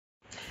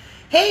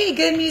Hey,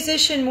 good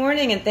musician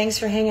morning, and thanks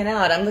for hanging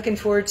out. I'm looking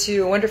forward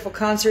to a wonderful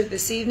concert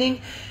this evening,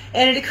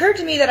 and it occurred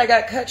to me that I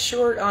got cut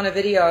short on a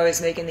video I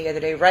was making the other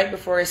day right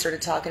before I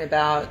started talking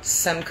about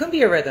some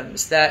cumbia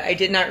rhythms that I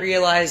did not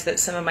realize that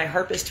some of my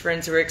harpist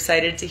friends were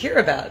excited to hear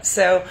about.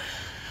 So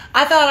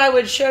I thought I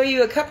would show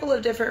you a couple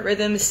of different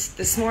rhythms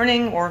this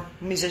morning, or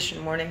musician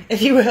morning,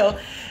 if you will,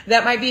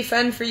 that might be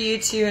fun for you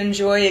to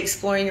enjoy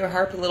exploring your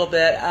harp a little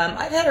bit.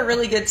 I've had a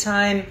really good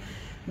time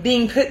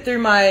being put through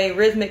my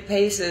rhythmic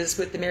paces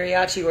with the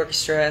mariachi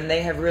orchestra, and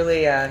they have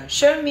really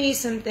shown me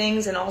some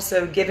things and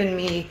also given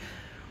me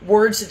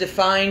words to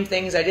define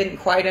things I didn't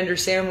quite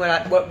understand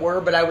what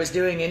were, but I was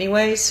doing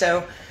anyway.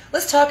 So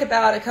let's talk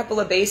about a couple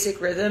of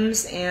basic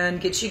rhythms and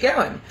get you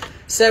going.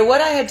 So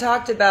what I had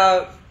talked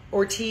about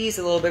or teased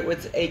a little bit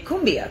with a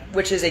cumbia,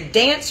 which is a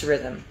dance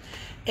rhythm,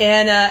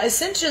 and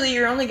essentially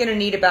you're only going to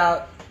need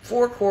about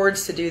 4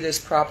 chords to do this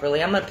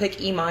properly. I'm going to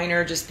pick E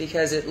minor just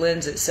because it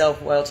lends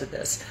itself well to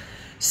this.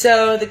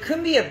 So the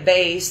cumbia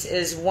base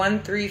is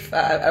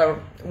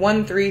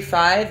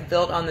 1-3-5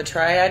 built on the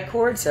triad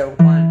chord. So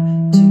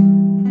 1,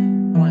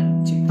 2,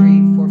 1, 2,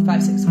 3, 4,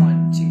 5, 6,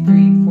 1, 2,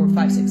 3, 4,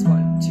 5, 6,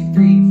 1, 2,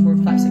 3, 4,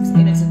 5, 6,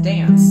 and it's a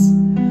dance.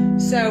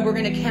 So we're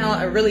going to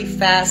count a really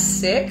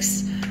fast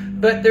 6,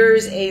 but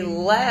there's a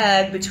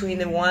lag between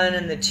the 1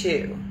 and the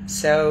 2.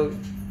 So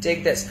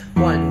dig this: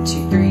 1,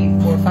 2, 3,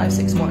 4, 5,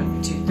 6,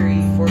 1, 2,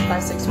 3, 4,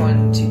 5, 6,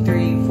 1, 2,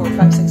 3, 4,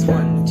 5, 6,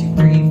 1, 2,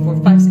 3, 4,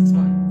 5, 6,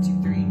 1.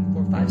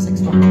 5,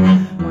 6,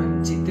 1,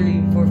 1, 2,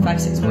 3, 4,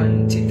 5, 6,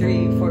 1, 2,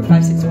 3, 4,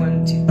 5, 6,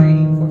 1, 2,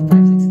 3, 4, 5, 6.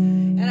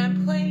 And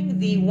I'm playing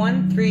the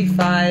 1, 3,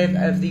 5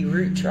 of the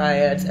root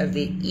triads of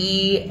the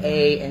E,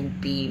 A, and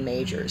B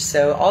majors.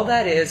 So all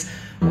that is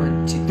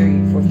 1, 2,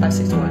 3, 4, 5,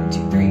 6, 1,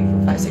 2, 3,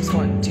 4, 5, 6,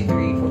 1, 2,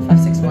 3, 4, 5,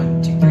 6,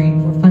 1, 2,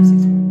 3, 4, 5,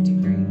 6, 1, 2,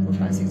 3, 4,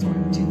 5, 6,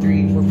 1, 2,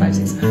 3, 4, 5,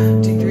 6, 2,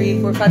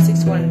 3, 4, 5,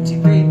 6, 1,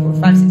 2, 3, 4,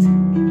 5, 6.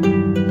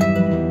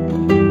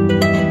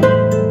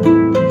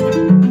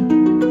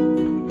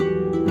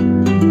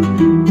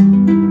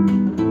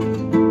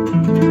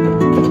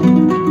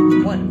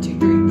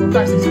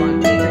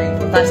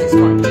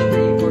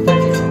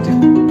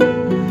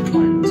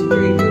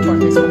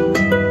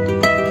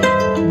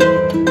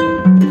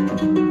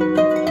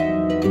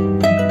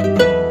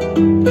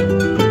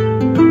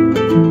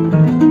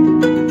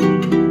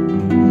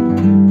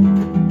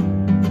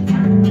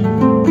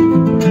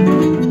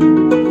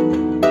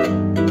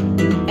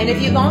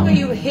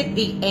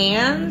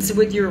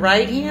 With your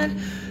right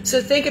hand,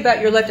 so think about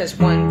your left as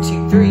 1,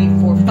 2, 3,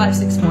 4, 5,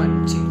 6,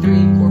 1, 2,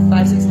 3, 4,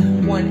 5, 6,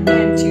 1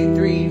 and 2,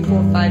 3,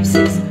 4, 5,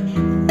 6.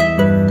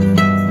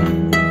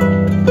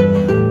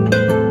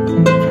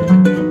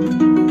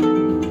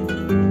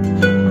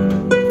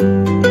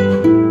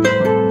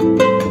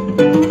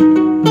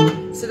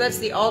 So that's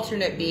the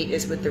alternate beat,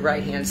 is with the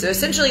right hand. So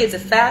essentially it's a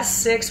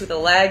fast 6 with a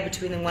lag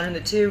between the 1 and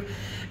the 2,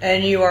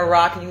 and you are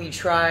rocking the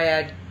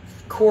triad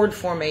chord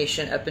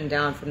formation up and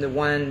down from the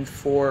 1,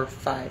 4,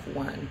 5,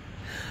 1.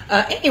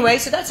 Anyway,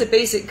 so that's a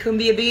basic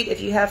cumbia beat.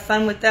 If you have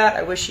fun with that,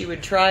 I wish you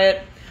would try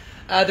it.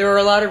 There are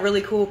a lot of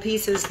really cool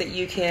pieces that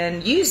you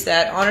can use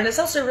that on, and it's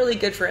also really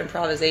good for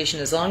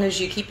improvisation, as long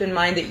as you keep in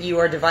mind that you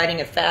are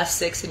dividing a fast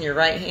 6 in your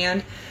right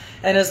hand,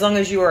 and as long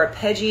as you are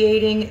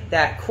arpeggiating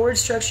that chord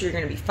structure, you're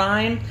going to be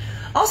fine.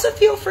 Also,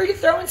 feel free to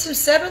throw in some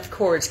 7th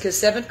chords, because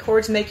 7th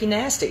chords make you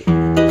nasty.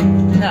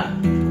 Yeah.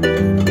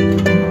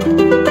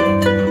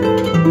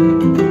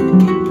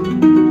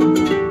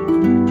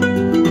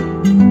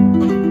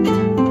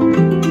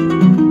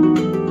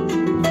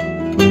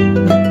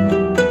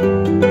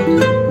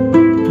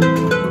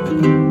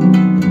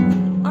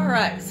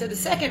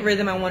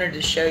 Rhythm I wanted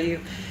to show you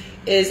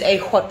is a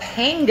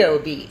Huapango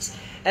beat,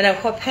 and a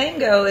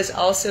Huapango is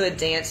also a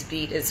dance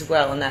beat as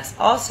well, and that's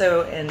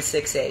also in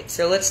 6/8.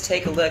 So let's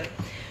take a look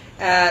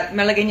at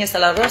Malagueña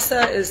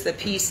Salarosa is the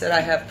piece that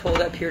I have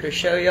pulled up here to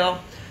show y'all.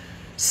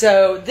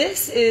 So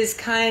this is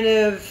kind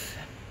of,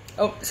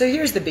 so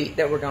here's the beat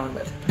that we're going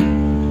with.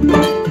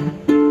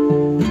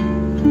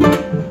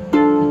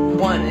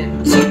 1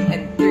 and 2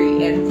 and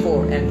 3 and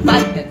 4 and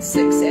 5 and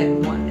 6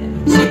 and 1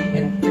 and 2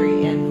 and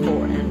 3 and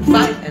 4 and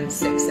 5 and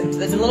 6, and so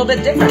that's a little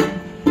bit different.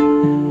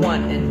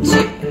 1 and 2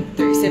 and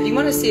 3. So if you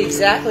want to see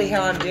exactly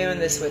how I'm doing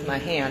this with my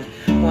hand,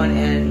 1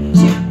 and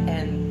 2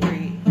 and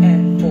 3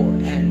 and 4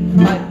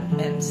 and 5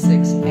 and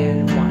 6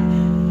 and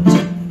 1, 2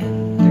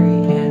 and 3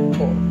 and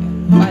 4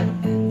 and 5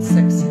 and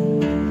 6.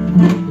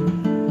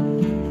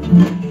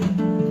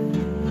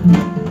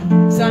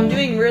 So I'm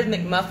doing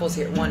rhythmic muffles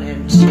here. 1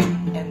 and 2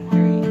 and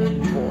 3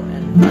 and 4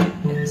 and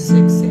 5 and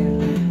 6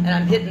 and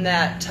I'm hitting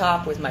that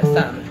top with my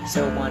thumb.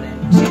 So 1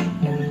 and 2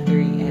 and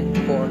 3 and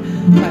 4,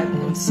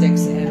 5 and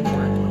 6 and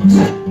 1,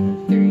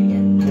 2, 3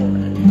 and 4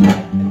 and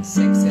 5 and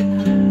 6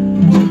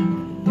 and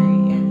 2,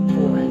 3 and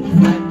 4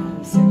 and 5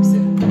 and 6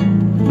 and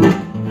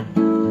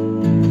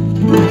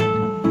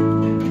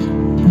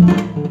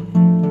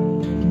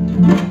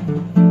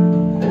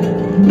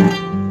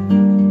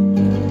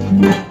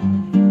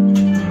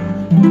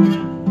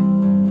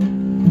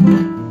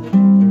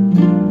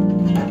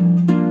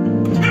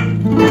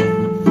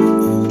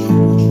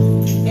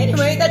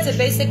Anyway, a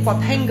basic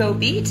Huapango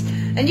beat,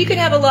 and you can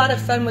have a lot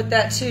of fun with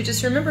that too.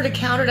 Just remember to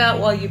count it out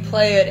while you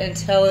play it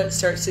until it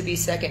starts to be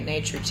second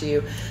nature to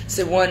you.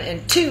 So 1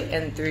 and 2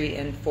 and 3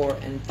 and 4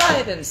 and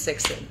 5 and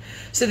 6 and.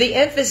 So the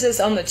emphasis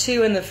on the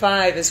 2 and the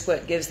 5 is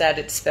what gives that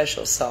its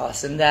special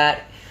sauce, and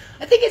that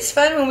I think it's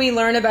fun when we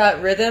learn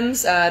about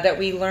rhythms, that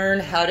we learn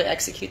how to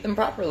execute them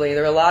properly.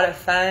 They're a lot of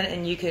fun,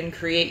 and you can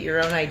create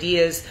your own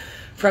ideas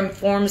from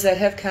forms that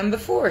have come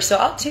before. So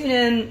I'll tune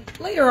in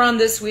later on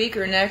this week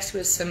or next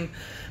with some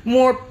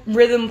more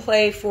rhythm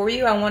play for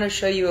you. I want to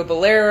show you a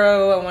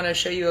bolero. I want to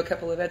show you a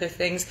couple of other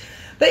things.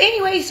 But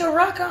anyway, so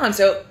rock on.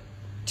 So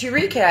to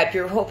recap,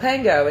 your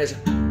Huapango is...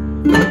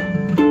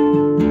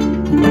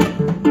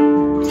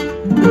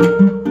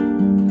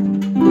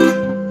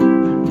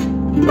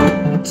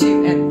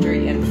 2 and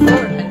 3 and 4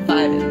 and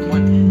 5 and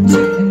 1,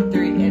 2 and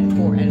 3 and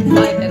 4 and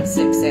 5 and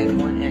 6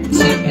 and 1 and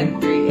 2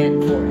 and 3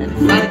 and 4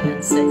 and 5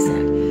 and 6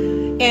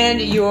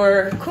 and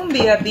your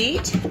cumbia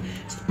beat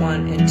is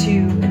 1 and 2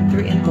 and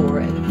 3 and 4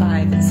 and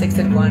 5 and 6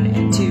 and 1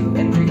 and 2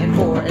 and 3 and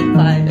 4 and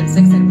 5 and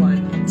 6 and 1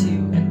 and 2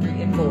 and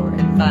 3 and 4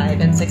 and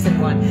 5 and 6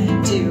 and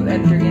 1, 2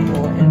 and 3 and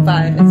 4 and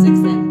 5 and 6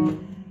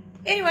 and.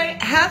 Anyway,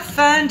 have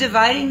fun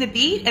dividing the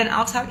beat, and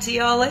I'll talk to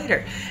y'all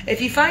later.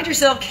 If you find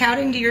yourself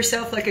counting to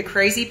yourself like a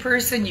crazy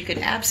person, you can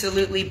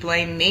absolutely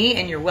blame me,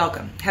 and you're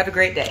welcome. Have a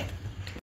great day.